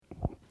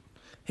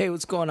Hey,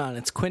 what's going on?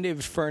 It's Quinn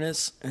David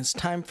Furness, and it's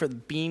time for the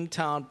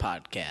Beantown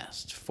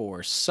Podcast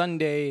for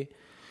Sunday,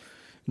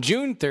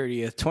 June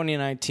 30th,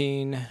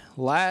 2019,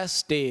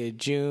 last day of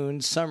June,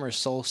 summer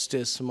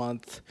solstice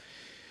month.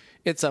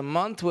 It's a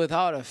month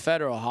without a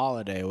federal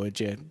holiday, would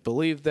you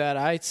believe that?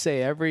 I'd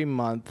say every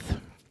month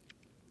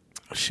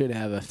should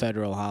have a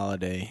federal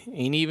holiday,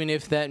 and even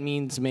if that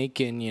means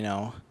making,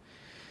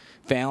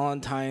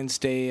 Valentine's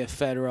Day a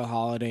federal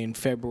holiday in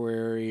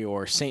February,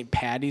 or St.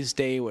 Patty's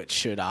Day, which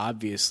should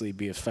obviously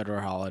be a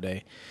federal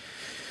holiday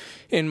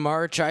in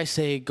March, I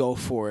say go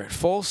for it.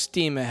 Full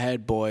steam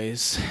ahead,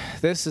 boys.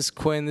 This is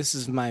Quinn. This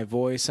is my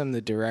voice. I'm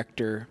the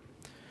director,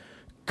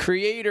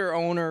 creator,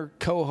 owner,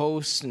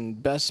 co-host,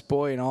 and best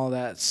boy and all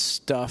that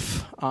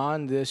stuff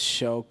on this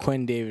show.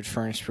 Quinn David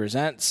Furness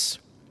presents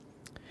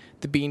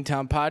the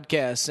Beantown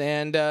Podcast.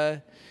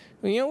 And,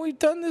 we've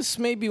done this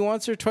maybe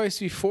once or twice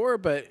before,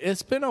 but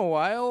it's been a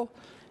while.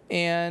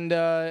 And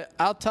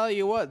I'll tell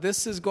you what,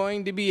 this is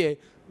going to be a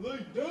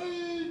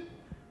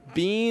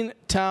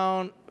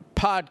Beantown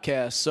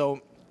Podcast.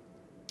 So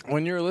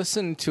when you're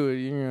listening to it,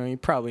 you're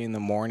probably in the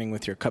morning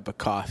with your cup of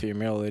coffee or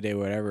middle of the day,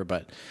 whatever.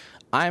 But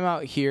I'm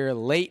out here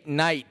late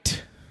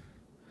night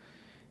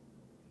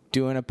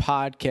doing a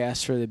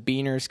podcast for the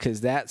Beaners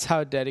because that's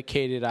how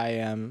dedicated I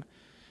am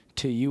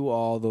to you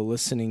all, the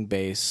listening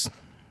base.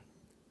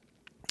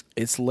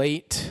 It's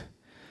late.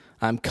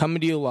 I'm coming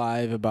to you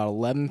live about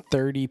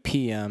 11:30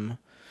 p.m.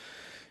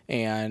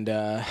 and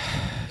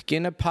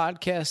getting a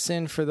podcast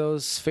in for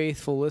those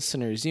faithful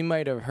listeners. You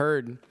might have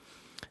heard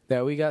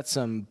that we got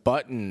some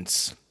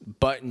buttons.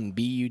 Button,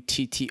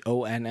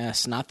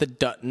 B-U-T-T-O-N-S. Not the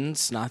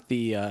Duttons, not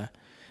the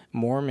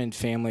Mormon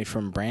family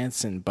from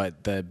Branson,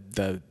 but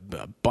the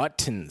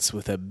buttons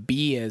with a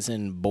B as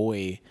in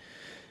boy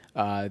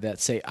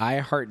that say I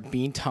Heart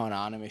Beantown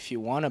on them. If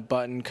you want a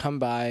button, come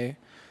by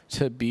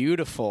to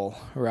beautiful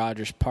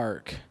Rogers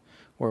Park,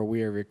 where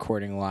we are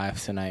recording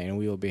live tonight, and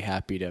we will be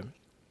happy to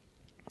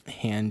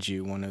hand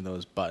you one of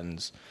those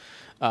buttons.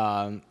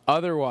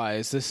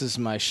 Otherwise, this is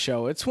my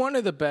show. It's one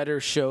of the better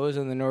shows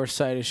on the north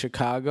side of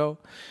Chicago,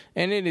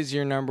 and it is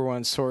your number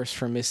one source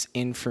for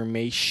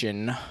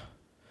misinformation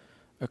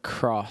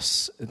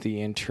across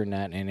the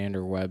internet and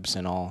interwebs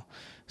and all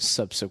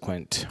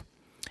subsequent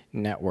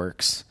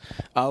networks.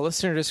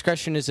 Listener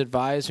discretion is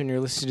advised when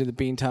you're listening to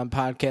the Beantown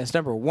Podcast.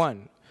 Number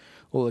one,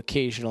 we'll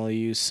occasionally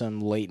use some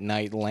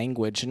late-night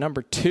language.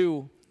 Number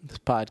two, this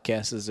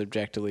podcast is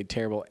objectively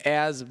terrible,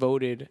 as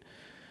voted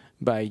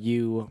by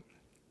you,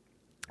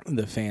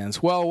 the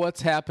fans. Well,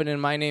 what's happening?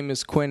 My name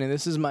is Quinn, and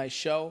this is my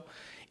show,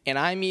 and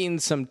I'm eating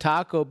some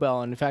Taco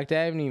Bell. In fact,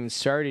 I haven't even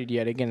started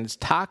yet. Again, it's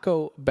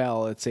Taco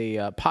Bell. It's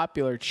a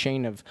popular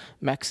chain of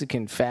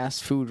Mexican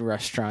fast food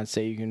restaurants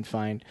that you can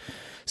find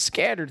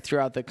scattered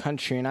throughout the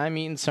country, and I'm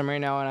eating some right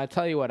now. And I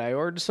tell you what, I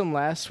ordered some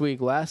last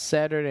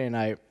Saturday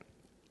night.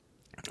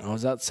 I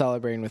was out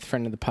celebrating with a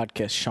friend of the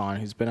podcast, Sean,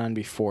 who's been on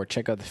before.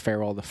 Check out the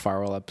Farewell to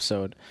Farwell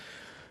episode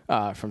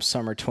from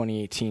summer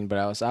 2018. But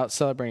I was out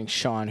celebrating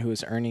Sean, who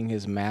is earning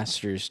his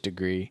master's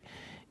degree.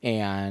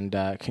 And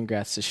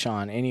congrats to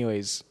Sean.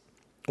 Anyways,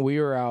 we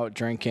were out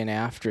drinking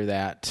after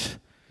that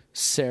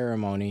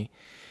ceremony.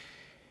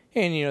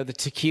 And, the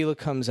tequila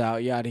comes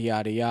out, yada,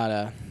 yada,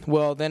 yada.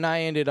 Well, then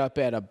I ended up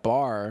at a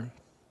bar.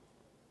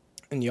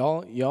 And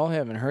y'all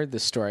haven't heard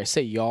this story. I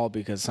say y'all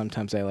because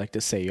sometimes I like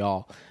to say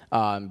y'all.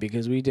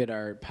 Because we did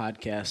our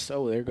podcast.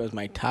 Oh, there goes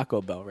my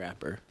Taco Bell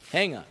wrapper.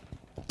 Hang on.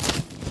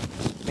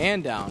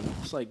 Man down.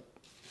 It's like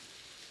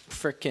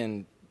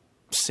frickin'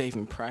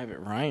 Saving Private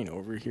Ryan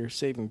over here.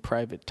 Saving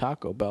Private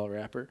Taco Bell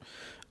wrapper.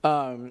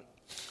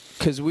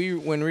 Because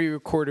when we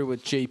recorded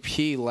with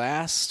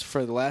JP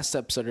for the last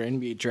episode, our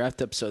NBA draft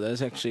episode, that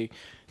was actually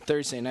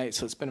Thursday night,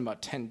 so it's been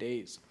about 10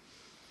 days.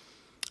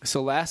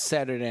 So last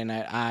Saturday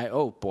night,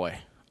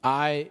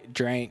 I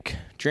drank,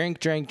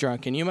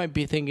 and you might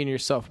be thinking to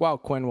yourself, wow,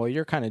 Quinn, well,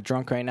 you're kind of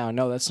drunk right now.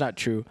 No, that's not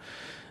true.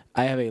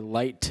 I have a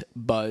light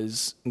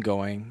buzz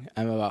going.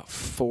 I'm about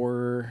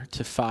 4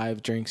 to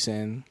 5 drinks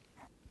in.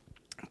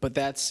 But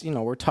that's,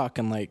 we're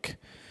talking like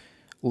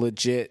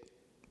legit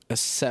a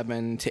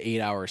 7 to 8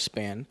 hour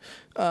span.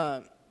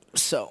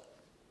 So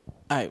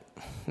I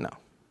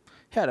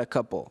had a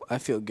couple. I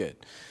feel good.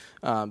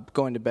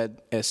 Going to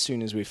bed as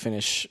soon as we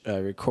finish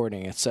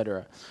recording,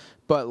 etc.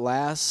 But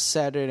last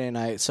Saturday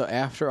night, so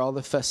after all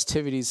the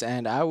festivities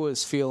end, I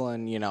was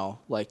feeling,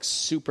 like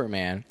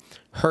Superman,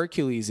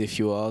 Hercules, if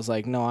you will. I was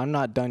like, no, I'm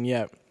not done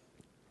yet.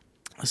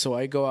 So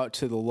I go out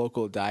to the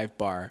local dive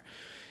bar,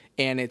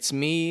 and it's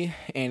me,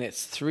 and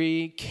it's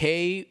 3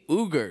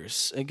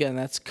 Cougars. Again,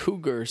 that's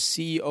Cougar,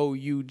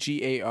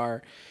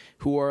 Cougar,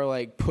 who are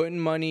like putting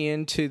money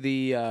into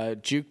the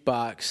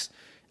jukebox.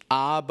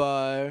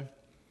 ABBA,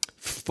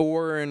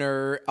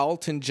 Foreigner,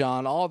 Elton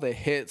John, all the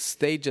hits,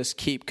 they just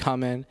keep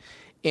coming.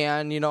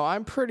 And,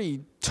 I'm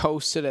pretty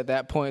toasted at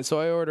that point, so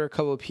I order a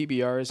couple of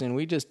PBRs, and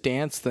we just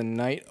dance the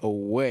night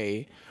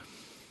away,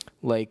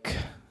 like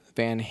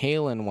Van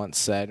Halen once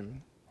said.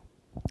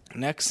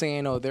 Next thing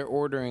I know, they're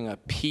ordering a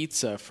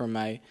pizza for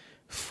my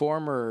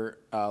former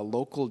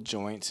local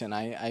joints, and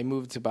I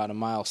moved about a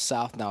mile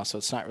south now, so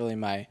it's not really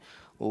my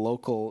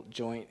local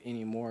joint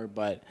anymore,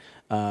 but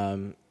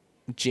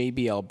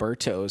JB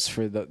Alberto's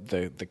for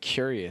the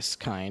curious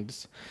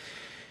kinds.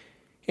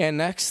 And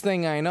next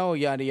thing I know,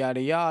 yada, yada,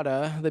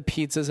 yada, the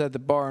pizza's at the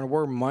bar, and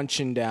we're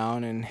munching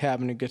down and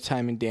having a good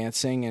time and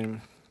dancing.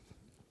 And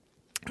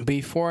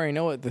before I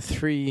know it, the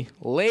three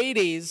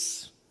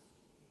ladies,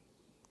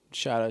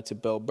 shout out to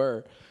Bill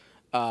Burr,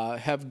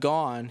 have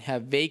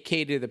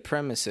vacated the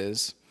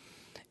premises.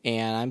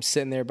 And I'm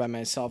sitting there by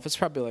myself. It's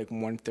probably like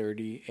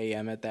 1:30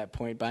 a.m. at that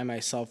point, by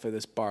myself at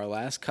this bar,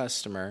 last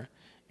customer.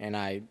 And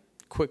I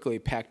quickly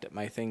packed up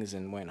my things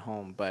and went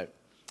home. But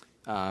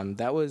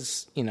that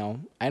was,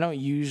 I don't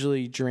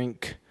usually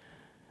drink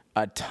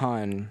a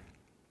ton,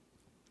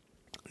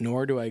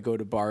 nor do I go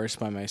to bars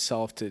by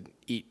myself to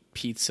eat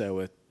pizza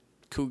with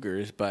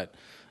cougars, but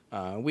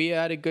we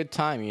had a good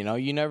time.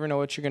 You never know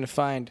what you're going to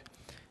find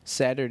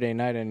Saturday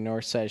night in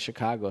north side of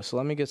Chicago. So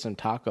let me get some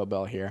Taco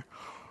Bell here.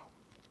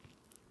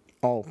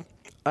 Oh,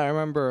 I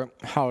remember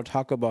how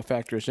Taco Bell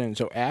factors in.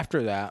 So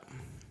after that,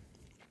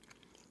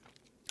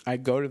 I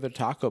go to the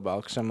Taco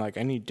Bell because I'm like,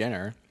 I need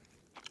dinner,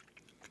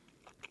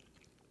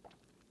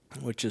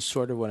 which is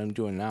sort of what I'm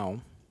doing now.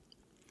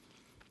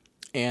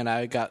 And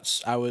I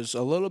was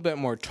a little bit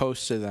more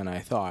toasted than I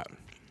thought.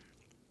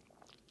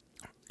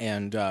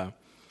 And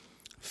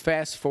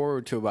fast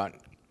forward to about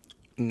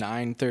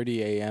 9:30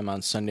 a.m.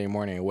 on Sunday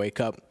morning, I wake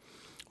up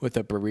with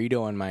a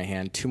burrito in my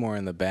hand, 2 more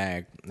in the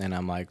bag, and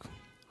I'm like,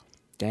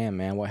 damn,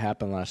 man, what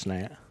happened last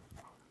night?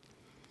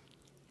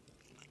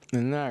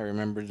 And then I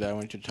remembered that I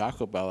went to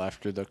Taco Bell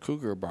after the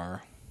Cougar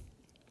Bar.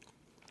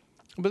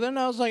 But then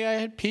I was like, I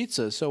had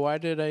pizza, so why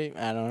did I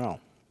don't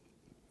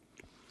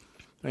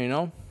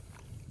know.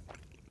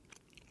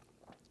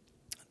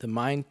 The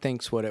mind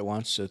thinks what it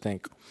wants to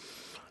think.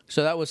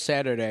 So that was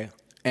Saturday,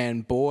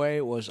 and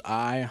boy, was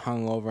I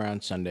hungover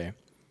on Sunday.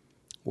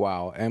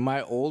 Wow. And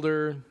my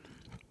older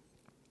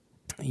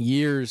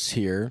years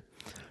here,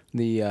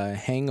 the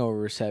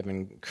hangovers have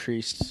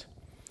increased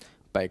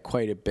by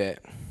quite a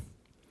bit.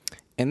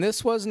 And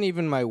this wasn't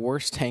even my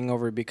worst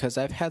hangover, because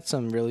I've had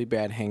some really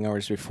bad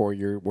hangovers before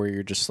where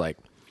you're just like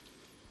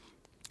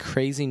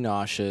crazy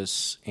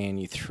nauseous and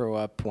you throw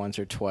up once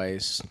or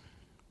twice.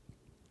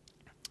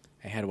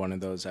 I had one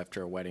of those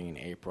after a wedding in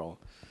April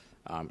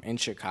in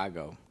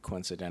Chicago,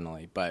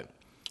 coincidentally. But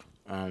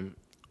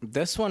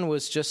this one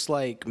was just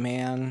like,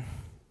 man,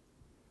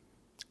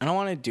 I don't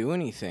want to do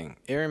anything.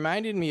 It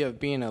reminded me of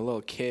being a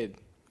little kid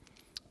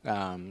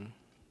when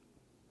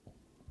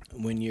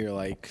you're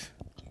like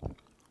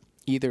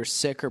either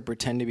sick or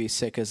pretend to be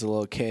sick as a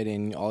little kid,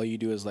 and all you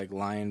do is like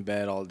lie in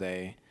bed all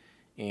day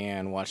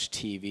and watch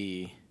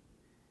TV,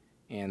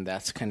 and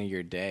that's kind of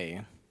your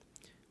day.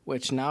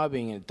 Which now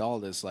being an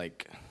adult is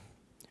like,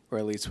 or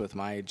at least with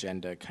my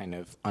agenda, kind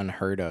of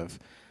unheard of.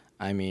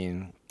 I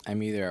mean,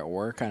 I'm either at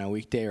work on a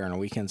weekday or on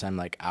weekends I'm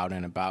like out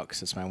and about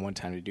because it's my one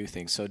time to do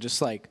things. So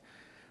just like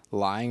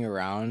lying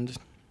around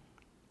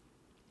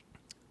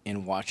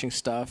and watching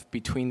stuff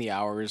between the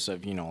hours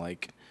of,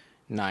 like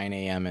 9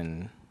 a.m.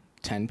 and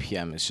 10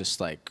 p.m. is just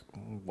like,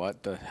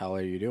 what the hell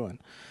are you doing?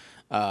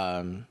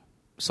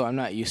 So I'm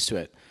not used to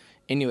it.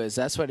 Anyways,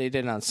 that's what I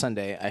did on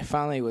Sunday. I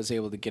finally was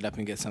able to get up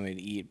and get something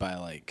to eat by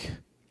like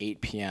 8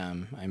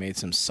 p.m. I made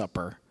some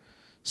supper.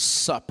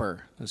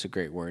 Supper is a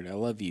great word. I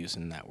love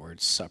using that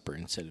word, supper,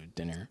 instead of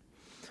dinner.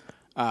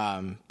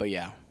 But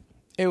yeah,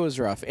 it was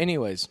rough.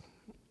 Anyways,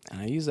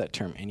 and I use that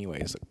term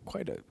anyways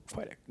quite a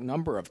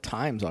number of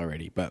times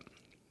already, but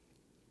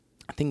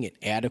I think it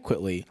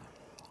adequately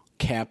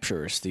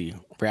captures the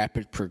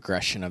rapid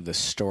progression of the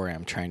story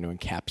I'm trying to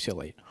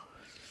encapsulate.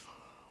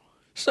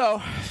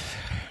 So,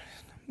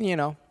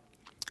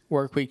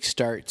 work week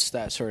starts,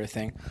 that sort of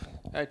thing.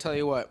 I tell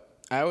you what,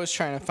 I was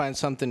trying to find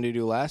something to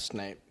do last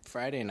night,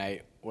 Friday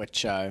night,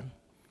 which it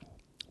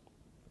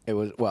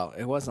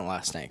wasn't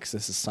last night because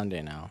this is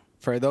Sunday now.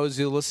 For those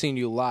who are listening to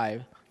you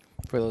live,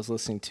 for those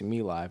listening to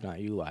me live, not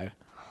you live.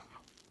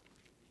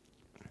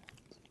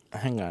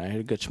 Hang on, I had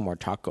to get some more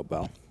Taco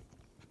Bell.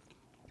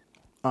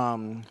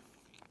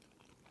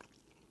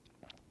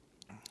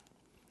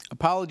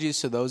 Apologies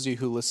to those of you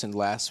who listened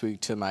last week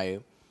to my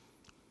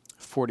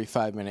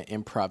 45-minute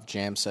improv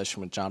jam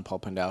session with John Paul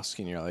Pandowski,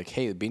 and you're like,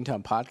 hey, the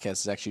Beantown Podcast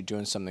is actually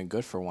doing something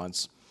good for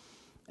once.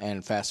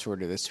 And fast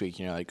forward to this week,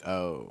 and you're like,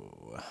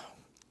 oh,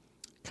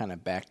 kind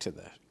of back to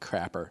the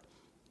crapper.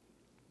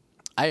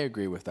 I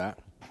agree with that.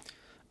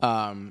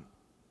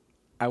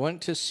 I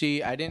went to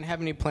see, I didn't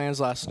have any plans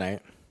last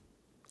night.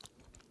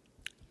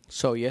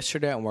 So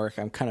yesterday at work,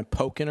 I'm kind of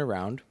poking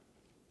around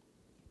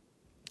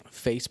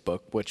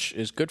Facebook, which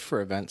is good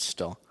for events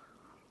still.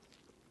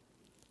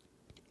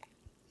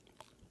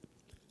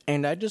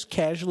 And I just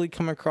casually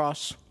come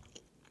across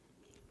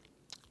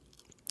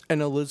an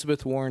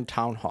Elizabeth Warren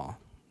town hall,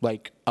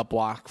 like a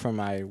block from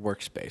my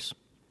workspace.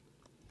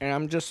 And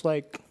I'm just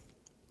like,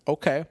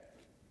 okay.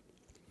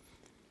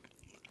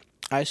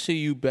 I see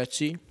you,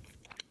 Betsy.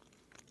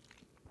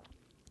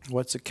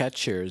 What's the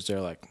catch here? Is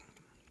there like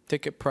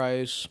ticket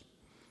price,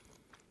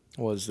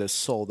 Was this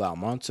sold out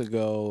months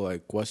ago?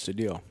 Like, what's the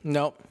deal?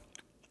 Nope.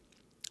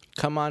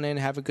 Come on in,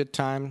 have a good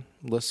time,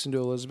 listen to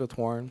Elizabeth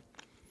Warren.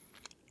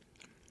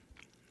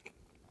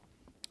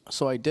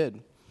 So I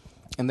did.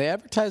 And they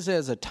advertised it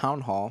as a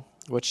town hall,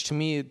 which to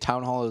me,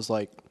 town hall is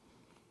like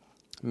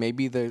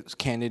maybe the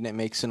candidate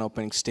makes an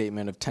opening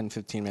statement of 10,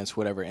 15 minutes,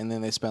 whatever, and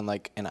then they spend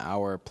like an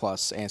hour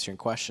plus answering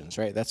questions,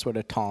 right? That's what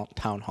a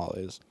town hall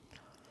is.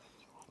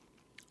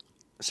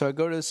 So I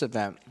go to this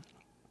event,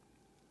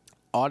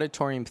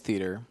 Auditorium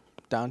Theater,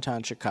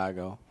 downtown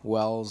Chicago,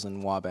 Wells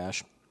and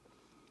Wabash,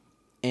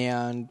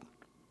 and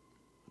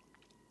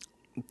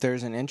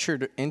there's an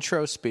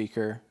intro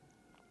speaker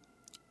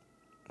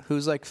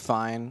who's like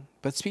fine,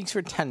 but speaks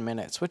for 10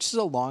 minutes, which is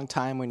a long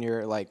time when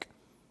you're like,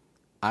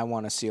 I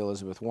want to see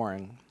Elizabeth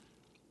Warren.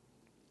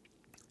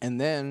 And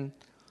then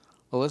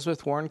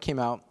Elizabeth Warren came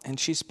out, and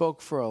she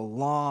spoke for a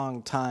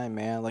long time,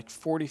 man, like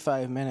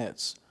 45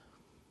 minutes.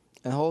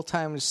 And the whole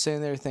time I'm just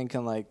sitting there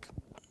thinking, like,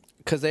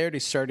 because they already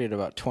started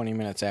about 20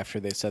 minutes after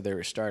they said they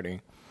were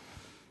starting.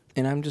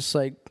 And I'm just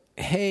like,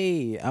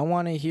 hey, I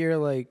want to hear,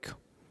 like,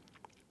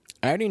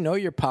 I already know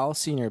your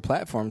policy and your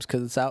platforms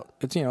because it's out.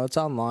 It's, you know, it's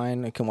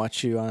online. I can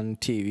watch you on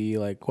TV,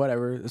 like,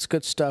 whatever. It's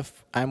good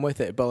stuff. I'm with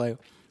it. But, like,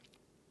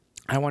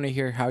 I want to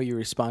hear how you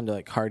respond to,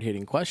 like,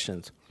 hard-hitting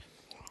questions.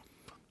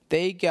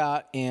 They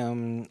got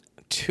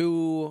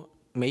 2,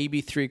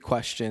 maybe 3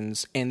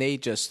 questions, and they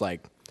just,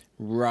 like,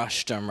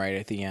 rushed them right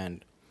at the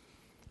end.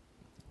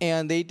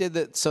 And they did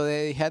that, so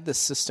they had this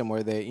system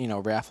where they, you know,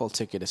 raffle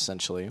ticket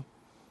essentially.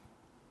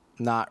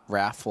 Not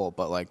raffle,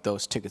 but, like,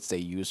 those tickets they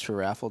use for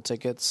raffle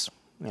tickets.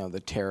 You know, the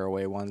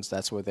tearaway ones,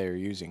 that's what they were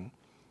using.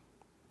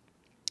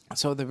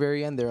 So at the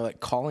very end, they were, like,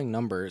 calling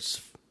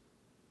numbers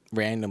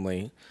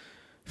randomly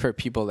for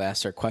people to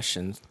ask their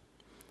questions.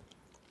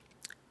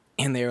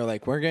 And they were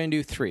like, we're going to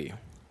do 3.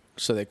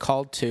 So they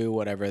called 2,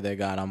 whatever, they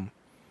got them.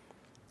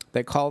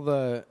 They call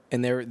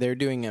and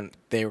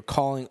they were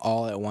calling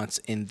all at once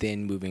and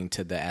then moving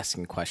to the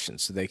asking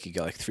questions so they could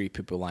get like 3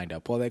 people lined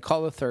up. Well, they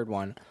call the third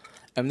one,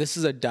 and this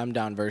is a dumbed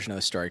down version of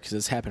the story because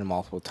this happened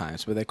multiple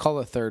times, but they call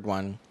the third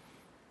one,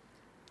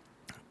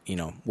 you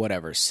know,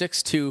 whatever,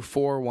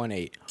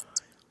 62418.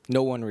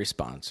 No one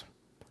responds.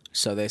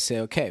 So they say,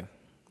 okay,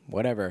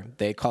 whatever.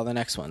 They call the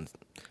next one,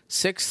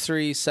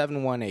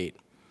 63718.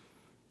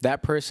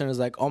 That person is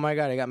like, oh, my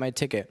God, I got my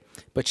ticket.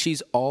 But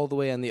she's all the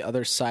way on the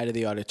other side of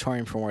the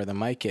auditorium from where the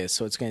mic is,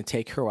 so it's going to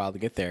take her a while to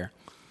get there.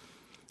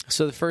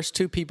 So the first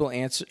 2 people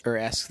answer or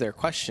ask their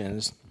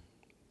questions.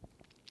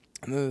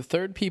 And then the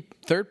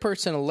third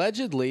person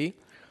allegedly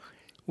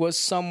was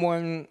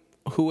someone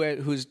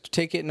whose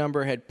ticket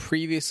number had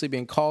previously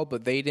been called,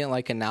 but they didn't,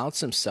 like,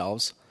 announce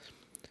themselves.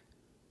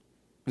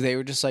 They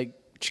were just, like,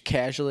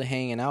 casually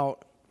hanging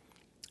out.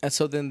 And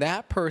so then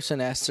that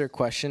person asked their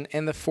question,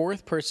 and the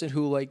fourth person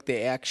who, like,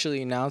 they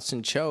actually announced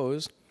and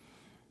chose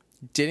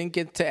didn't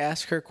get to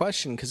ask her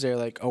question because they're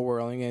like, oh,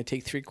 we're only going to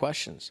take 3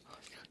 questions.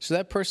 So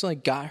that person,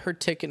 like, got her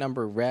ticket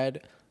number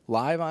read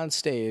live on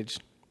stage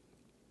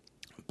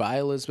by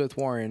Elizabeth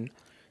Warren,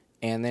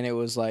 and then it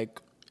was like,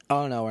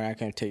 oh, no, we're not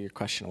going to take your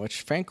question,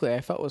 which, frankly,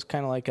 I felt was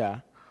kind of like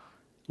a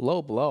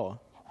low blow.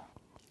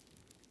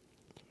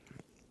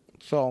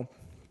 So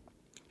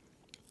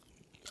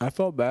I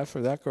felt bad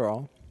for that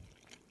girl.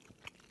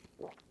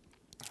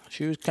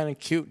 She was kind of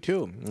cute,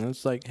 too. And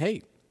it's like,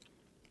 hey,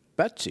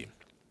 Betsy,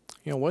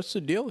 you know, what's the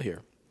deal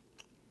here?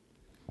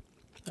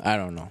 I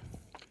don't know.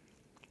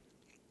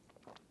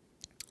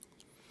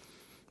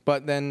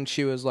 But then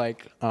she was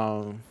like,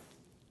 you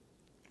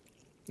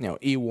know,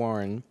 E.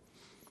 Warren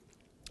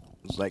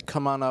was like,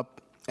 come on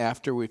up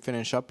after we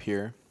finish up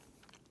here.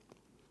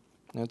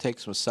 I'm going to take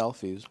some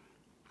selfies.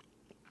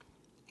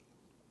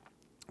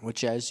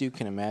 Which, as you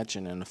can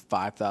imagine, in a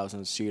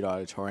 5,000-seat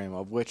auditorium,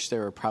 of which there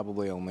were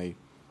probably only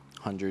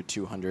 100,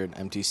 200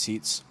 empty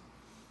seats,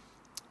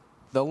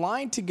 the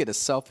line to get a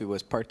selfie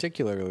was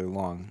particularly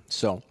long.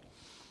 So,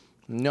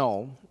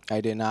 no,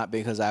 I did not,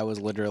 because I was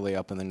literally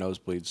up in the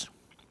nosebleeds.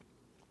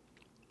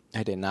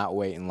 I did not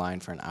wait in line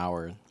for an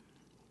hour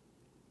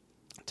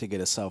to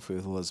get a selfie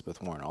with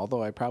Elizabeth Warren,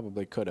 although I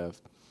probably could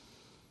have.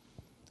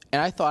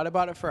 And I thought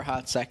about it for a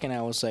hot second.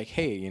 I was like,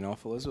 hey, you know,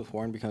 if Elizabeth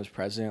Warren becomes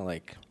president,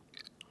 like,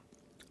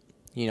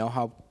 you know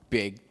how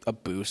big a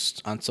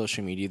boost on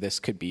social media this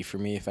could be for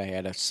me if I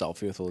had a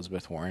selfie with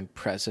Elizabeth Warren,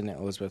 President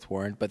Elizabeth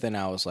Warren. But then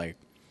I was like,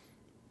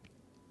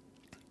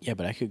 yeah,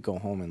 but I could go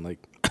home and, like,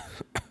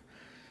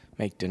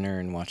 make dinner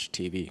and watch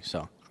TV.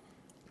 So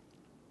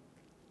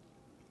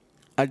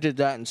I did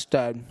that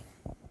instead.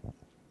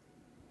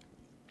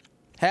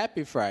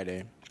 Happy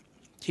Friday.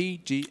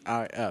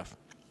 TGIF.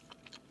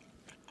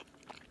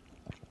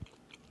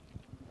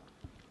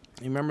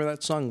 You remember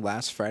that song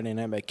Last Friday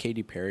Night by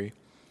Katy Perry?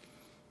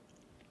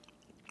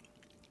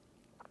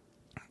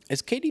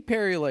 Is Katy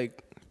Perry,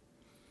 like,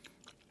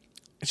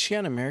 is she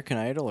on American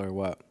Idol or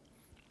what?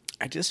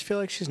 I just feel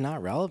like she's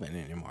not relevant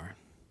anymore.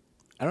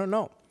 I don't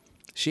know.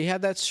 She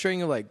had that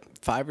string of, like,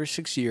 5 or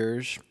 6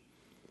 years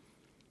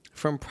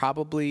from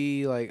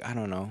probably, like, I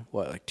don't know,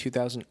 what, like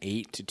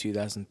 2008 to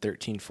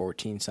 2013,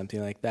 14,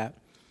 something like that.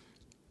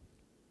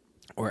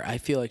 where I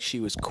feel like she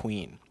was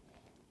queen.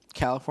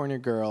 California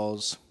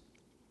Girls,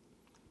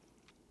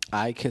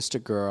 I Kissed a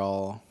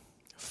Girl,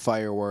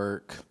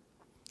 Firework,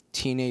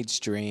 Teenage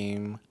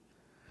Dream,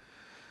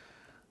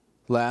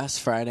 Last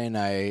Friday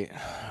Night,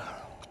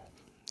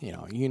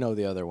 you know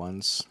the other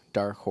ones,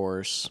 Dark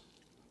Horse,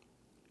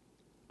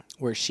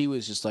 where she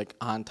was just like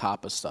on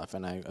top of stuff.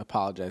 And I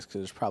apologize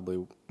because there's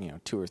probably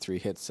 2 or 3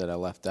 hits that I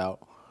left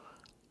out,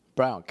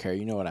 but I don't care.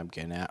 You know what I'm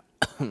getting at.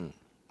 And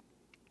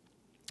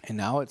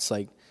now it's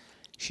like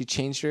she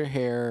changed her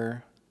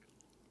hair.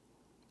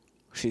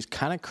 She's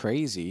kind of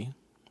crazy.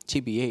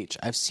 TBH.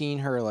 I've seen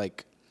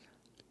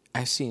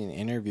an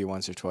interview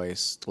once or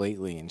twice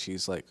lately, and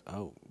she's like,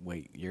 "Oh,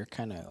 wait, you're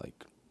kind of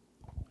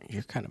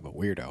a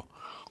weirdo."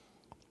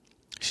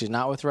 She's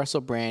not with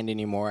Russell Brand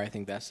anymore. I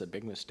think that's a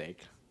big mistake.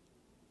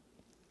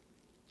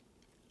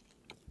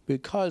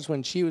 Because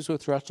when she was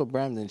with Russell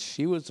Brand, then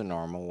she was the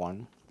normal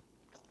one.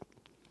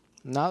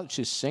 Now that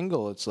she's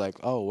single, it's like,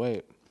 oh,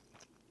 wait.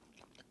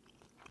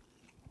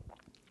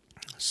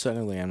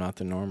 Suddenly, I'm not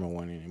the normal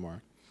one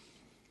anymore.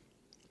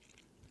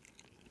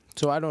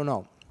 So I don't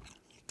know.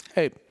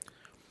 Hey,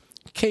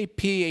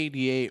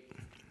 KP88,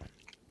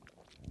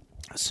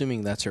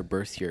 assuming that's her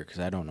birth year, because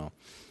I don't know.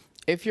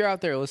 If you're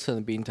out there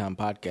listening to the Beantown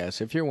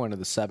podcast, if you're one of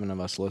the 7 of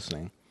us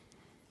listening,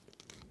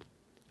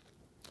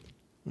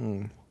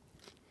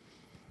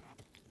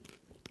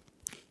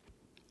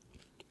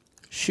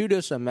 shoot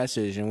us a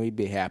message and we'd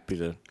be happy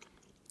to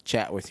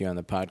chat with you on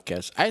the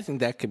podcast. I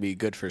think that could be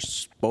good for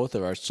both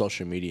of our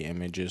social media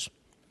images.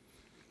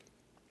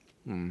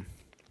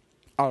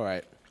 All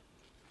right.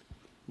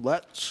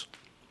 Let's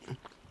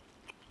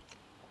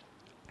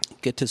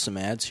get to some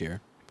ads here.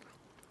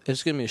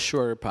 It's going to be a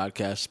shorter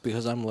podcast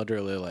because I'm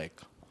literally like,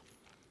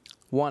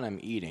 1, I'm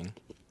eating.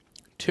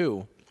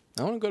 2,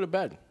 I want to go to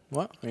bed.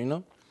 What?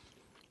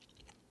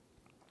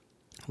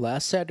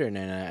 Last Saturday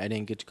night, I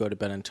didn't get to go to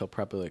bed until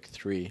probably like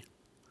 3.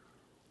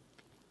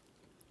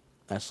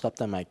 I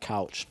slept on my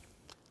couch.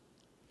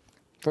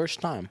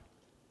 First time.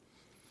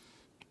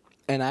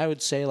 And I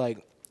would say I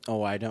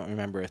don't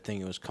remember a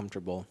thing. It was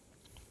comfortable.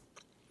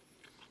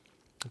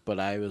 But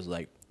I was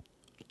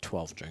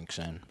 12 drinks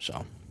in,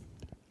 so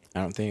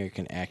I don't think I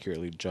can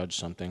accurately judge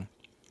something.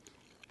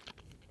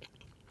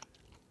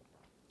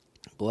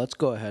 But let's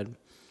go ahead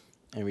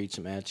and read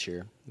some ads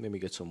here. Maybe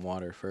get some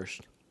water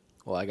first.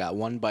 Well, I got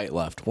 1 bite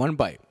left. 1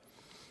 bite.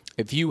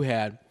 If you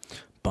had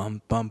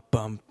bum bum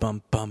bum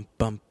bum bum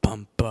bum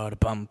bum bum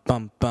bum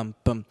bum bum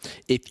bum.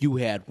 If you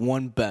had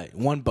 1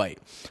 bite,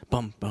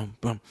 bum bum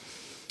bum.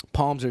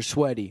 Palms are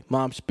sweaty.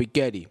 Mom's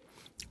spaghetti.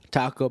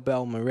 Taco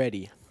Bell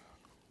Moretti.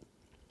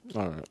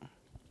 All right.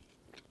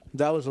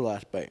 That was the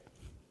last bite.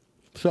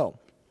 So,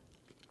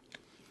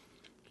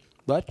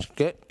 let's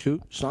get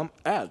to some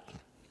ads.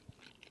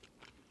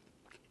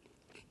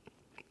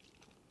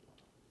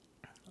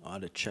 I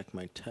ought to check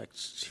my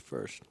texts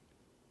first.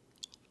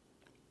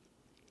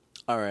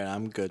 All right,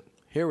 I'm good.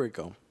 Here we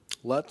go.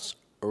 Let's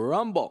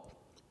rumble.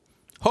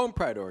 Home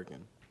Pride,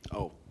 Oregon.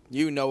 Oh,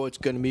 you know it's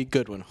going to be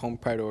good when Home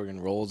Pride, Oregon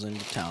rolls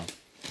into town.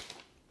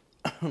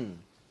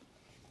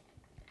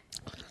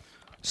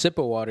 Sip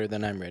of water,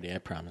 then I'm ready, I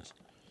promise.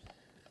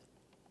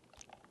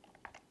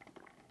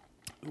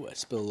 Ooh, I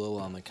spilled a little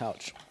on the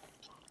couch.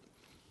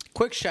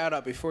 Quick shout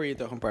out before you eat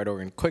the Home Pride,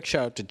 Oregon. Quick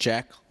shout out to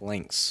Jack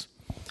Links.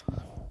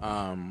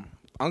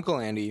 Uncle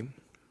Andy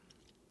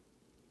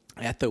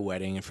at the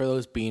wedding, and for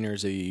those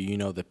beaners of you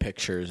know the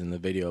pictures in the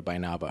video by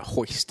now about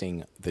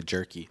hoisting the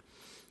jerky.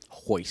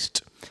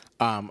 Hoist.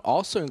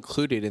 Also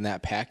included in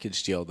that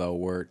package deal, though,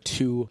 were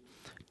 2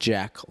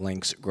 Jack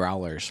Links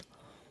growlers.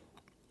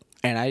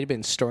 And I had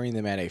been storing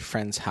them at a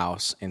friend's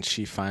house, and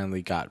she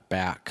finally got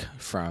back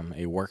from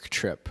a work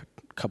trip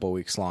a couple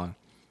weeks long.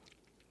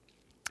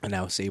 And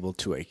I was able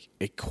to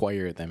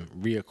reacquire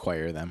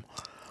them.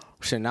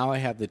 So now I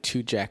have the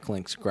 2 Jack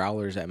Links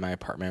growlers at my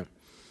apartment.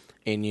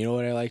 And you know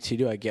what I like to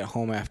do? I get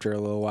home after a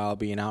little while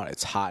being out.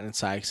 It's hot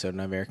inside because I don't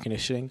have air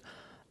conditioning.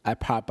 I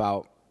pop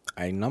out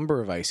a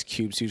number of ice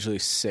cubes, usually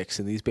 6.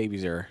 And these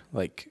babies are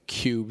like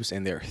cubes,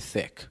 and they're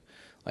thick.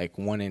 Like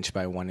 1 inch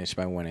by 1 inch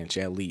by 1 inch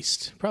at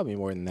least. Probably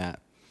more than that.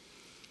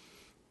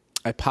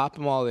 I pop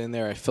them all in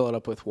there. I fill it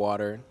up with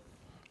water.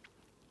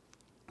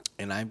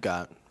 And I've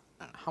got,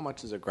 how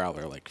much is a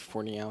growler? Like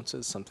 40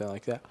 ounces? Something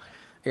like that.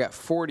 I got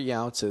 40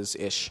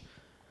 ounces-ish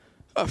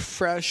of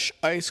fresh,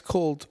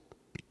 ice-cold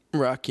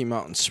Rocky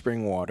Mountain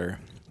spring water.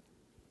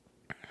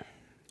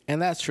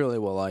 And that's really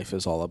what life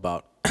is all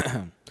about.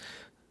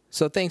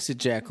 So thanks to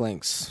Jack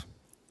Links.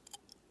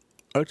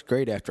 It looks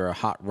great after a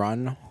hot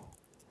run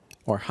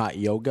or hot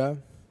yoga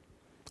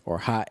or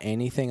hot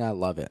anything. I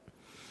love it.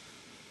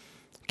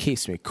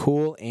 Keeps me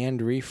cool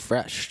and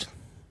refreshed.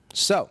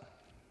 So,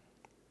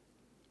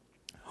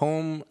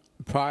 Home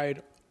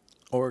Pride,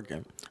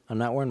 Oregon. I'm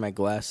not wearing my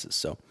glasses,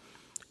 so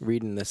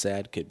reading this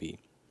ad could be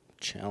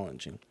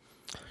challenging.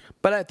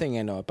 But I think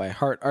I know it by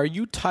heart. Are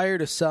you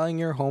tired of selling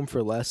your home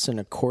for less than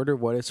a quarter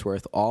of what it's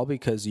worth, all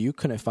because you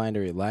couldn't find a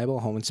reliable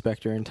home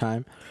inspector in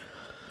time?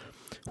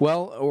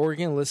 Well,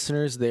 Oregon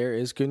listeners, there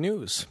is good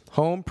news.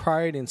 Home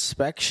Pride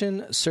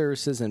Inspection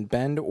Services in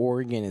Bend,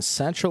 Oregon is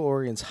Central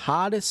Oregon's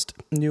hottest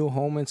new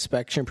home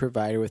inspection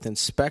provider with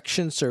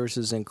inspection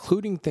services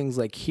including things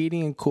like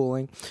heating and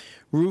cooling,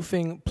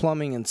 roofing,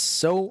 plumbing, and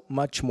so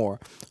much more.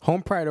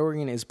 Home Pride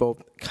Oregon is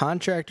both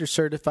contractor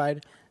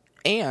certified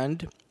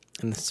and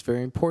this is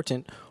very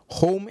important,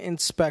 home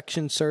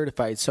inspection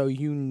certified, so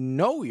you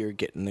know you're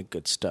getting the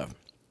good stuff.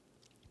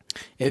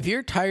 If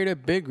you're tired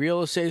of big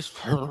real estate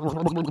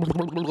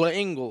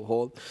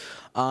anglehold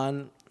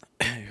on,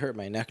 I hurt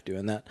my neck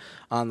doing that,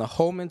 on the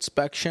home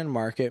inspection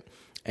market,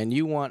 and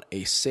you want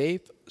a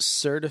safe,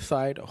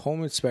 certified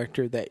home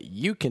inspector that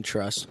you can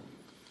trust,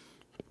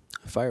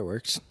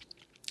 fireworks,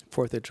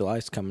 4th of July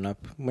is coming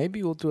up.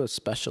 Maybe we'll do a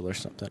special or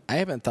something. I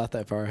haven't thought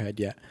that far ahead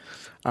yet.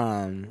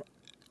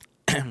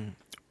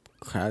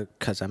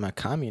 Because I'm a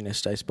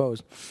communist, I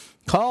suppose.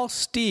 Call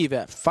Steve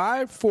at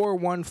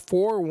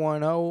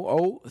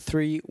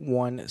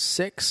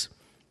 541-410-0316.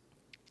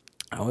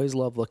 I always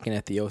love looking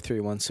at the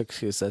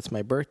 0316 because that's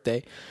my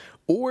birthday.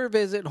 Or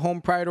visit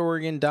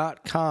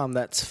homeprideoregon.com.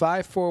 That's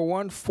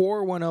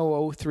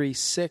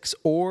 541-410-0316.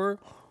 Or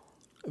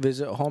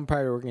visit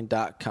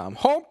homeprideoregon.com.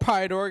 Home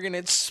Pride Oregon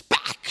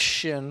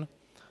inspection.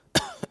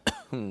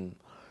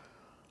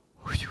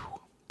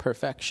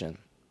 Perfection.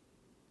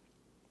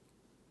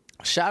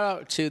 Shout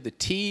out to the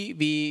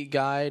TV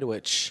Guide,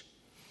 which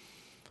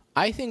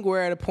I think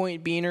we're at a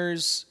point,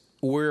 Beaners,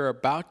 we're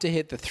about to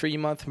hit the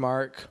 3-month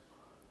mark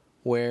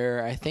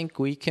where I think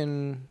we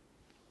can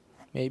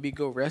maybe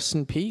go rest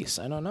in peace.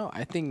 I don't know.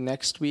 I think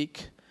next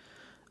week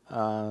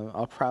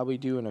I'll probably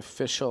do an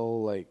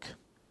official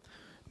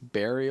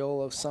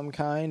burial of some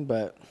kind,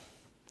 but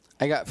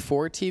I got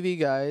 4 TV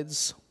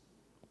Guides.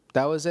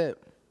 That was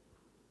it.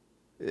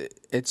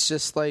 It's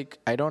just I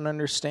don't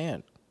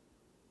understand.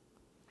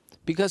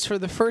 Because for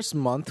the first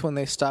month when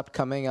they stopped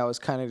coming, I was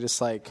kind of just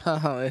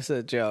oh, it's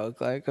a joke.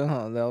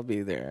 Oh, they'll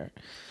be there.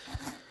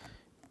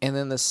 And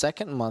then the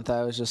second month,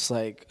 I was just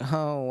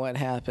oh, what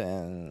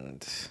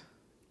happened?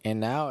 And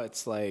now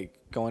it's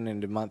going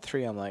into month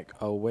 3, I'm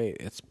oh,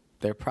 wait,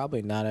 they're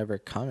probably not ever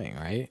coming,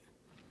 right?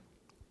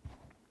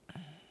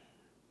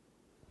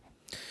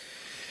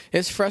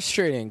 It's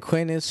frustrating.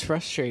 Quinn is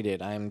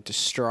frustrated. I'm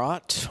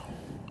distraught.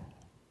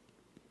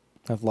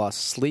 I've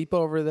lost sleep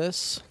over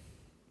this.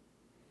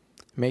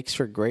 Makes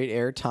for great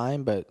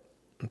airtime, but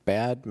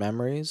bad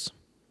memories.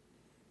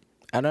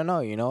 I don't know,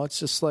 it's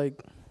just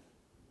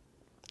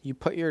you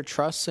put your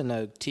trust in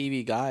a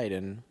TV Guide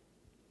and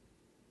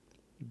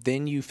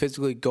then you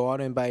physically go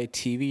out and buy a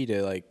TV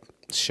to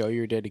show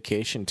your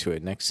dedication to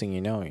it. Next thing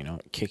you know,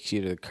 it kicks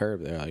you to the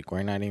curb. They're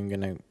we're not even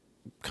going to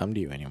come to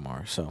you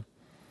anymore. So,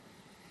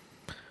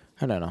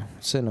 I don't know.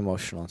 It's an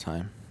emotional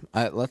time.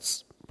 I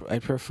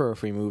prefer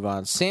if we move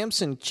on.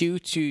 Samson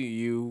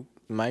Q2U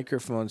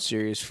microphone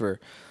series for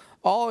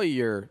all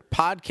your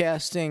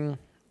podcasting,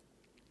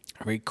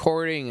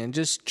 recording, and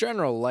just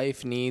general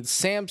life needs.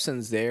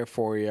 Samson's there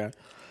for you.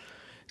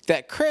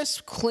 That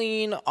crisp,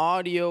 clean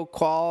audio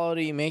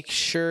quality makes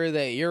sure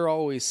that you're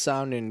always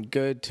sounding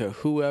good to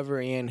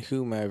whoever and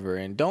whomever.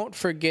 And don't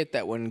forget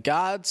that when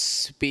God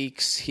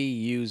speaks, he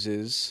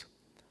uses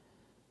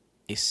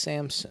a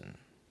Samson.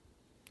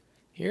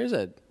 Here's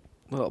a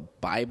little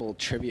Bible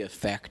trivia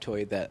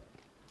factoid that,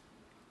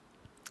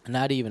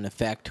 not even a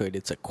factoid,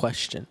 it's a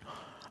question.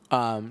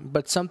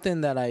 But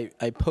something that I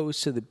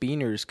posed to the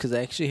Beaners, because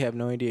I actually have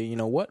no idea,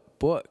 what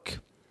book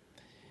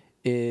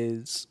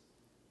is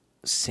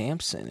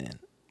Samson in?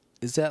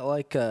 Is that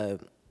a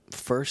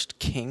First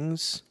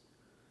Kings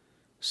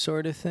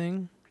sort of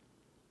thing?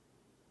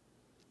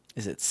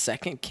 Is it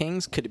Second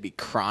Kings? Could it be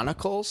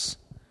Chronicles?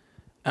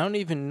 I don't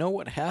even know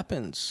what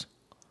happens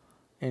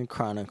in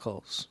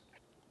Chronicles.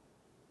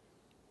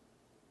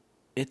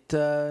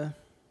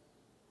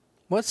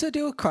 What's the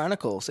deal with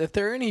Chronicles? If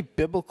there are any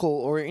biblical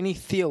or any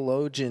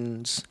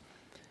theologians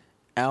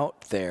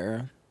out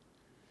there,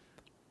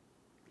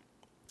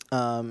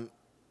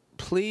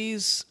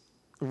 please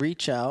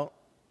reach out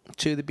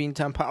to the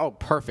Beantown Pod. Oh,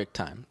 perfect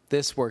time.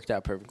 This worked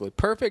out perfectly.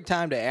 Perfect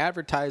time to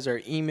advertise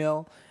our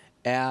email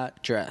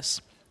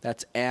address.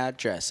 That's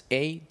address,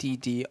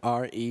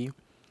 ADDRESS.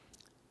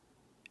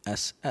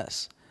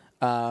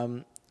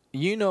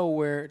 You know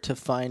where to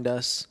find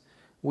us.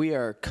 We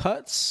are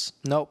Cuts.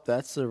 Nope,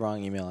 that's the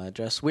wrong email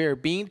address. We are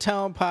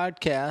Beantown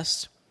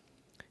Podcast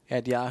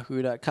at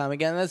yahoo.com.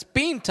 Again, that's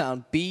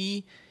Beantown,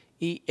 BEANTO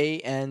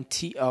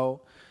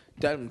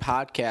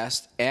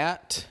podcast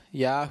at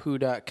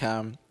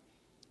yahoo.com.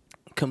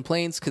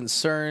 Complaints,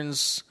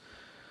 concerns,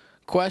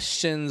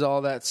 questions,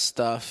 all that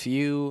stuff.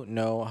 You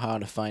know how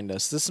to find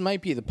us. This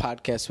might be the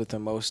podcast with the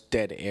most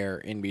dead air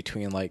in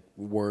between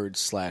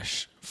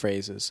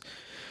words/phrases.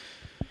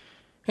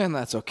 And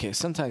that's okay.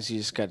 Sometimes you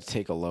just got to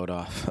take a load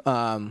off.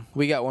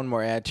 We got one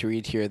more ad to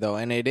read here, though,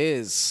 and it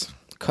is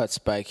Cuts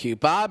by Q.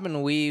 Bob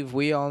and weave,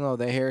 we all know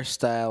the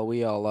hairstyle.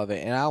 We all love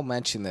it. And I'll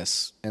mention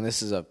this, and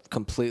this is a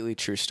completely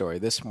true story.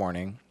 This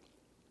morning,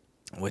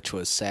 which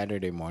was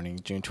Saturday morning,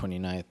 June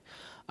 29th,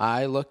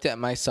 I looked at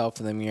myself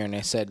in the mirror and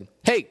I said,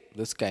 hey,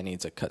 this guy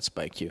needs a Cuts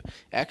by Q.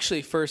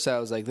 Actually, first I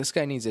was like, this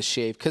guy needs a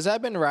shave. Because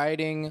I've been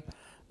riding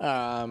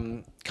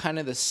kind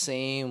of the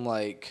same,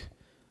 like,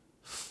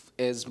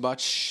 as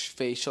much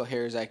facial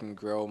hair as I can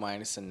grow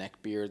minus a neck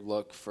beard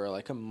look for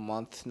like a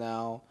month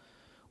now.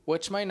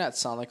 Which might not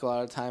sound like a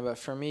lot of time, but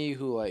for me,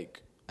 who,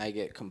 like, I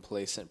get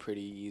complacent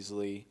pretty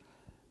easily,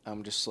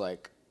 I'm just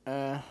like,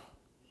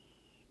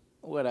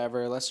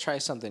 whatever, let's try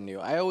something new.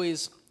 I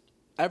always...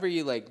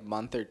 Every, like,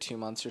 month or 2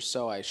 months or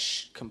so, I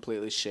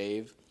completely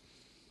shave,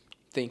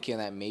 thinking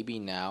that maybe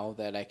now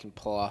that I can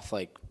pull off,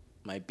 like,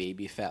 my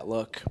baby fat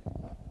look.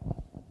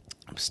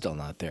 I'm still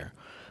not there.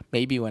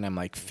 Maybe when I'm,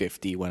 like,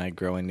 50, when I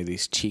grow into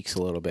these cheeks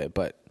a little bit,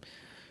 but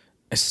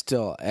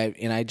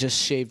I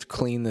just shaved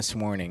clean this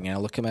morning, and I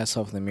look at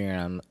myself in the mirror,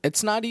 and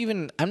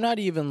I'm not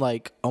even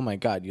like, oh, my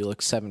God, you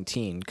look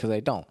 17, because I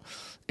don't.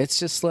 It's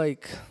just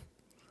like,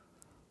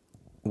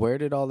 where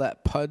did all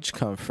that pudge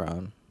come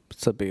from?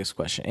 It's the biggest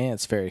question, and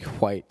it's very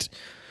white.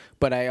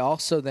 But I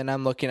also, then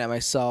I'm looking at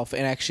myself,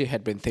 and actually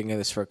had been thinking of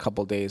this for a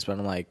couple days, but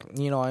I'm like,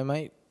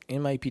 it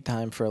might be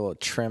time for a little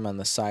trim on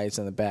the sides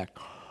and the back.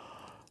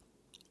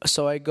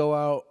 So I go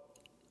out,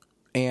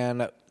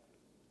 and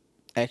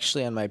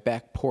actually on my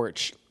back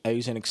porch, I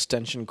use an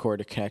extension cord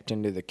to connect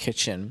into the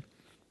kitchen,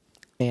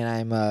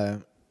 and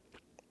I'm,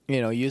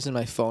 using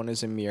my phone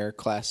as a mirror,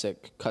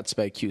 classic Cuts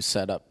by Q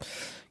setup.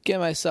 Get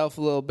myself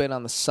a little bit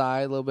on the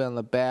side, a little bit on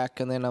the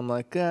back, and then I'm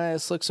like,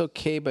 this looks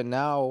okay, but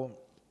now,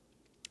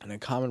 and a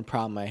common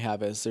problem I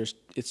have is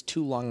it's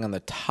too long on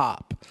the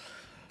top.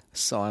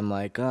 So I'm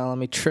like, let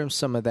me trim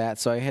some of that.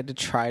 So I had to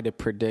try to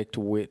predict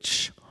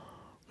which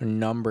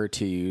number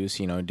to use.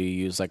 Do you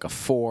use like a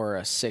 4,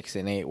 a 6,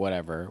 an 8,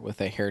 whatever,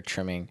 with a hair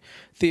trimming?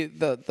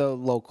 The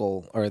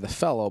local or the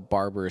fellow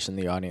barbers in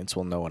the audience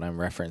will know what I'm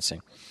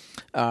referencing.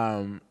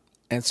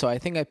 And so I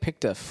think I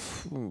picked a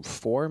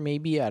 4,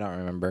 maybe, I don't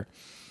remember.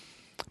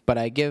 But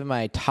I give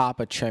my top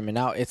a trim, and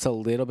now it's a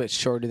little bit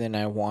shorter than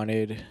I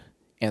wanted,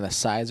 and the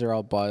sides are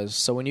all buzzed.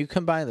 So when you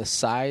combine the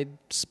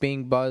sides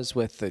being buzzed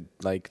with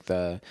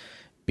the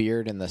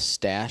beard and the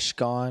stash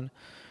gone,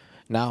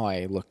 now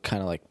I look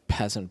kind of like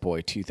Peasant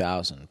Boy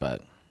 2000.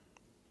 But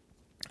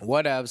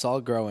whatevs, I'll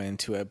grow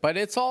into it. But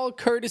it's all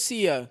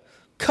courtesy of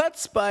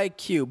Cuts by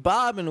Q,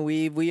 bob and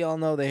weave. We all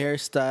know the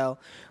hairstyle.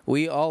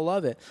 We all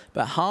love it.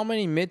 But how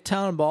many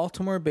Midtown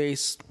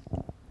Baltimore-based...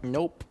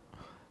 Nope.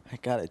 I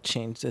gotta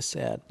change this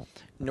ad.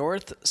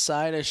 North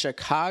side of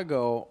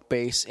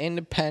Chicago-based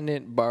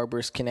independent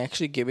barbers can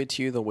actually give it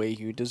to you the way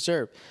you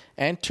deserve.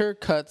 Enter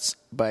Cuts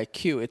by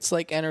Q. It's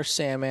like Enter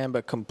Sandman,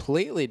 but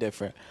completely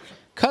different.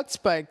 Cuts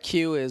by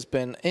Q has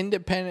been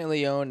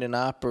independently owned and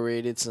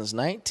operated since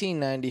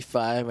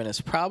 1995 and is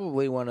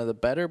probably one of the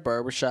better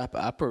barbershop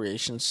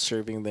operations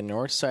serving the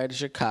north side of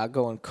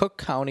Chicago and Cook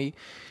County,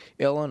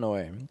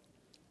 Illinois.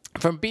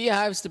 From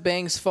beehives to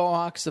bangs, faux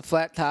hawks to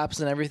flat tops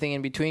and everything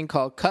in between,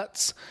 call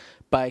Cuts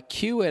by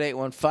Q at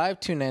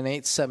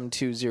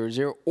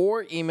 815-298-7200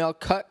 or email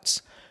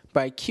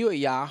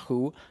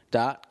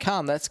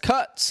cutsbyq@yahoo.com. That's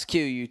Cuts,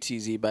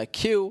 Q-U-T-Z by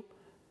Q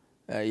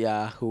at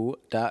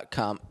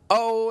yahoo.com.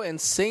 Oh,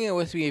 and sing it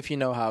with me if you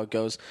know how it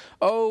goes.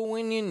 Oh,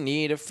 when you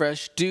need a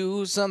fresh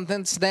do,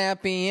 something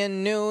snappy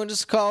and new,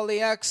 just call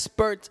the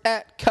experts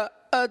at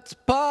Cuts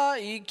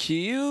by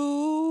Q.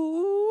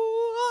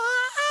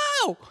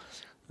 Wow.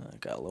 I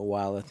got a little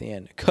while at the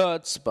end.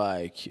 Cuts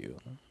by Q.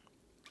 All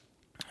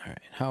right,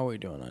 how are we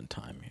doing on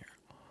time here?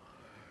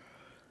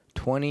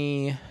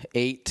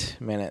 28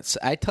 minutes.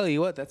 I tell you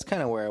what, that's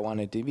kind of where I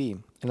wanted to be.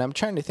 And I'm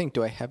trying to think,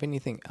 do I have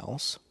anything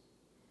else?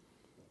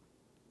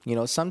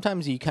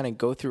 Sometimes you kind of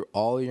go through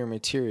all your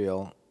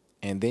material,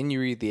 and then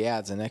you read the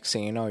ads, and next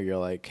thing you know, you're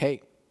like,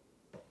 hey,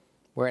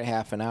 we're at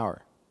half an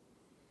hour.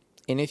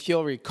 And if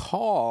you'll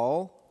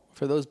recall,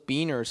 for those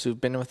beaners who've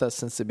been with us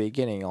since the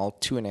beginning, all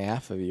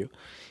 2.5 of you,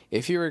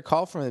 if you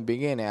recall from the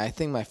beginning, I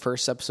think my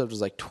first episode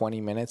was like 20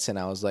 minutes, and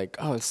I was like,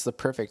 oh, it's the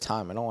perfect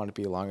time. I don't want to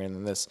be longer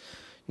than this.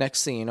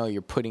 Next thing you know,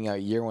 you're putting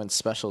out year one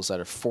specials that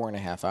are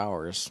 4.5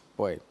 hours.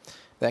 Boy,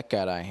 that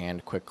got out of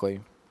hand quickly.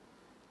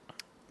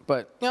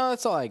 But,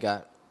 that's all I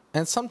got.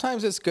 And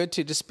sometimes it's good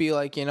to just be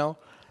like, you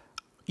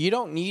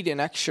don't need an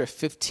extra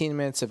 15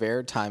 minutes of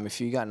airtime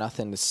if you got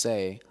nothing to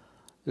say.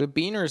 The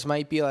beaners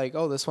might be like,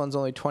 oh, this one's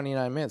only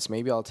 29 minutes.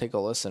 Maybe I'll take a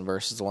listen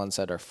versus the ones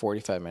that are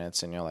 45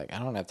 minutes, and you're like, I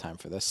don't have time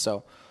for this.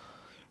 So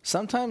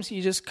sometimes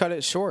you just cut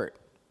it short.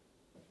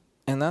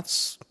 And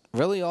that's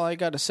really all I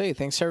got to say.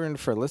 Thanks, everyone,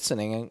 for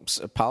listening. And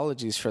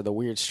apologies for the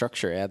weird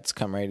structure ads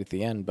come right at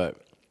the end, but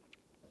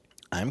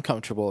I'm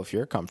comfortable if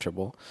you're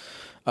comfortable.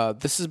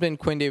 This has been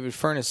Quinn David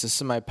Furness. This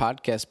is my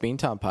podcast,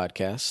 Beantown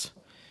Podcast.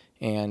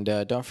 And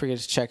don't forget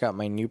to check out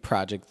my new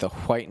project, the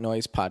White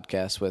Noise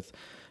Podcast, with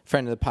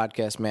friend of the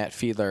podcast, Matt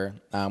Fiedler.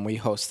 We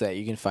host that.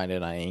 You can find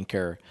it on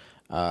Anchor,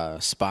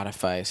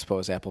 Spotify, I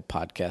suppose, Apple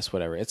Podcasts,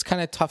 whatever. It's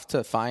kind of tough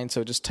to find,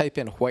 so just type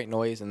in White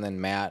Noise and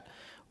then Matt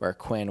or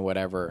Quinn,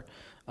 whatever.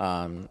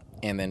 and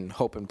then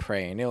hope and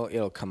pray, and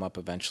it'll come up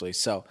eventually.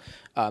 So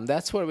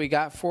that's what we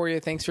got for you.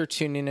 Thanks for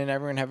tuning in,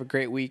 everyone. Have a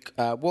great week.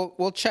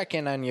 We'll check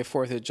in on you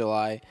 4th of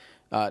July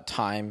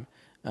time.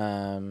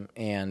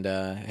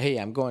 Hey,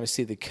 I'm going to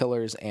see the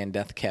Killers and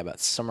Death Cab at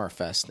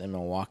Summerfest in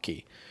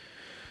Milwaukee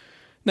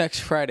next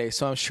Friday,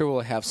 so I'm sure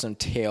we'll have some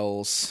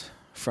tales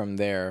from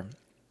there.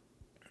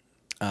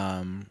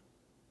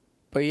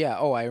 But yeah,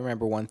 I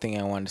remember one thing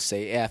I wanted to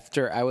say.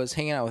 After I was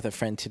hanging out with a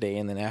friend today,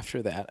 and then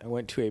after that, I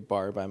went to a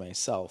bar by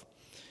myself,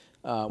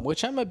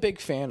 which I'm a big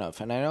fan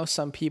of. And I know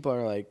some people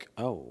are like,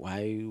 "Oh,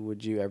 why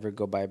would you ever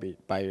go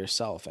by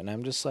yourself?" And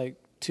I'm just like,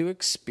 to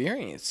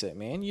experience it,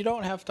 man. You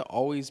don't have to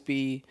always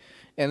be.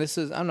 And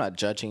I'm not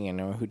judging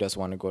anyone who doesn't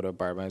want to go to a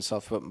bar by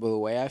himself, but the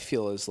way I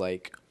feel is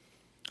like,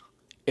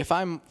 if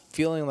I'm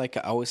feeling like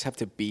I always have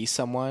to be with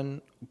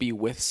someone,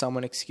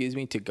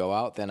 to go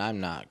out, then I'm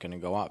not going to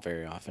go out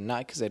very often.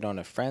 Not because I don't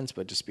have friends,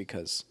 but just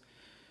because,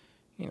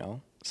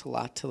 it's a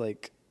lot to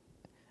like.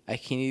 I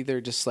can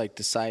either just like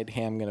decide,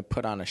 hey, I'm going to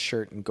put on a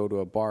shirt and go to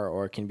a bar,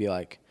 or it can be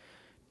like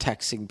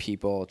texting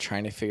people,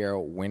 trying to figure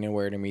out when and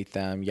where to meet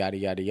them, yada,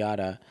 yada,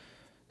 yada.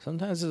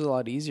 Sometimes it's a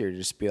lot easier to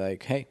just be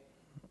like, hey,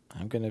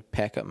 I'm going to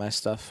pack up my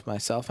stuff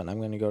myself, and I'm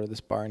going to go to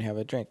this bar and have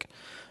a drink.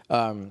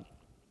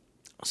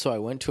 So I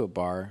went to a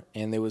bar,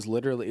 and it was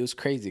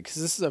crazy, because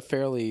this is a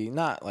fairly,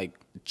 not like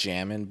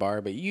jammin'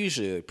 bar, but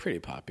usually pretty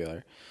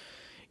popular.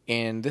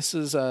 And this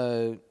was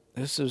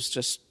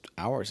just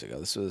hours ago.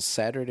 This was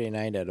Saturday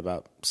night at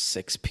about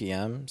 6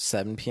 p.m.,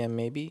 7 p.m.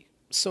 maybe.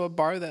 So a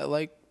bar that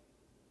like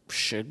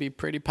should be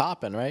pretty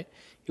poppin', right?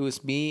 It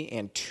was me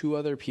and 2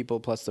 other people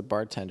plus the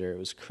bartender. It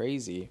was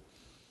crazy.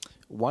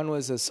 One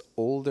was this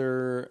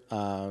older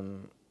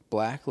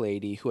black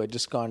lady who had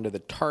just gone to the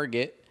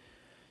Target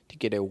to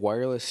get a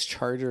wireless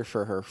charger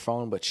for her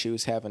phone, but she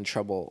was having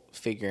trouble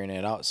figuring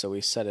it out, so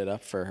we set it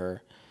up for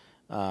her.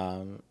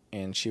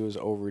 And she was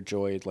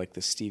overjoyed, like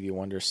the Stevie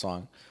Wonder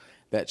song,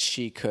 that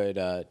she could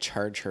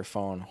charge her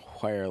phone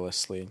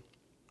wirelessly.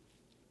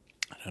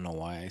 I don't know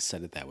why I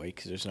said it that way,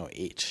 because there's no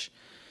H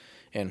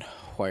in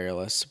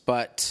wireless.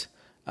 But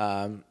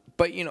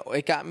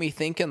it got me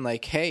thinking,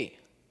 like, hey,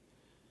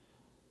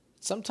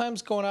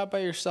 sometimes going out by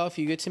yourself,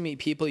 you get to meet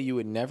people you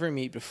would never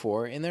meet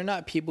before, and they're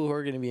not people who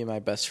are going to be my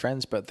best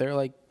friends, but they're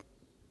like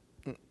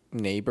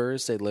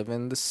neighbors. They live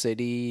in the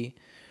city.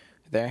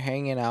 They're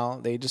hanging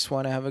out. They just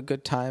want to have a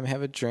good time,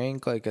 have a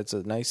drink, like it's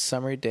a nice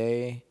summer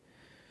day.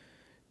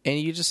 And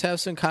you just have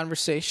some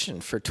conversation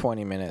for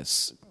 20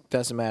 minutes.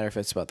 Doesn't matter if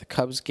it's about the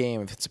Cubs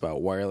game, if it's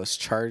about wireless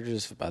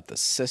chargers, if it's about the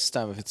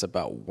system, if it's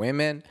about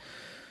women.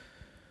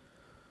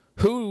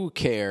 Who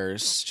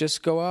cares?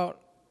 Just go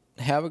out,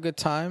 have a good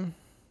time.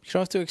 You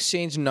don't have to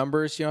exchange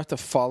numbers. You don't have to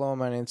follow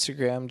them on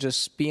Instagram.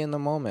 Just be in the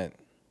moment.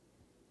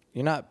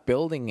 You're not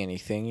building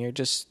anything. You're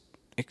just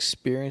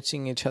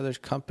experiencing each other's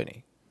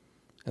company.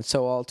 And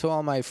so to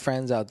all my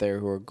friends out there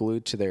who are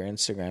glued to their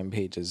Instagram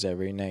pages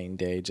every night and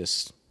day,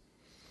 just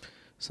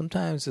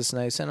sometimes it's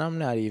nice. And I'm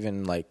not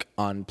even like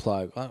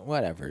unplug.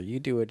 Whatever. You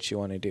do what you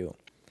want to do.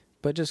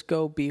 But just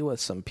go be with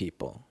some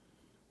people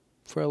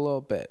for a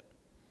little bit.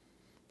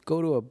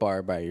 Go to a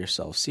bar by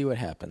yourself. See what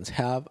happens.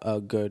 Have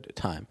a good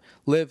time.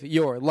 Live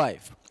your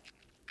life.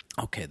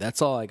 Okay,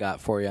 that's all I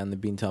got for you on the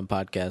Beantown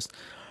Podcast.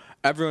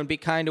 Everyone, be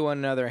kind to one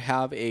another.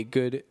 Have a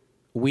good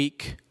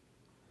week.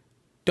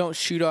 Don't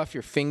shoot off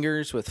your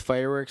fingers with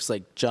fireworks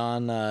like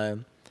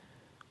John,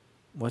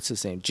 what's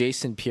his name?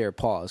 Jason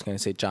Pierre-Paul. I was going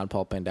to say John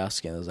Paul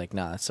Pandowski, and I was like,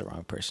 nah, that's the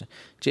wrong person.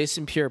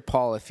 Jason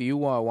Pierre-Paul, if you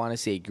want to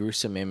see a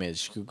gruesome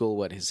image, Google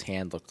what his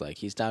hand looked like.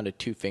 He's down to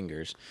 2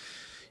 fingers.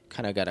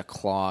 Kind of got a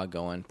claw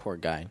going, poor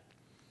guy.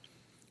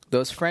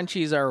 Those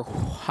Frenchies are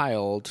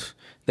wild.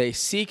 They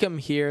seek him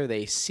here,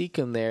 they seek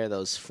him there.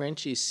 Those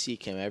Frenchies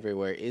seek him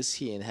everywhere. Is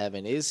he in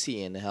heaven? Is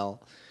he in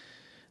hell?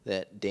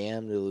 That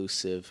damned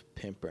elusive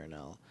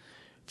Pimpernel.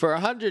 For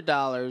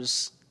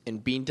 $100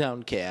 in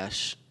Beantown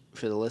cash,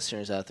 for the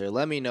listeners out there,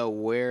 let me know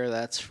where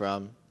that's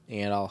from,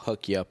 and I'll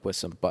hook you up with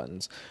some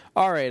buttons.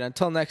 All right,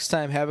 until next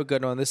time, have a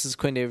good one. This is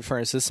Quinn David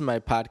Furness. This is my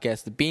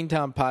podcast, the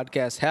Beantown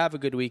Podcast. Have a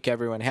good week,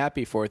 everyone.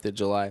 Happy 4th of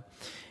July,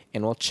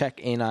 and we'll check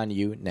in on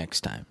you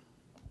next time.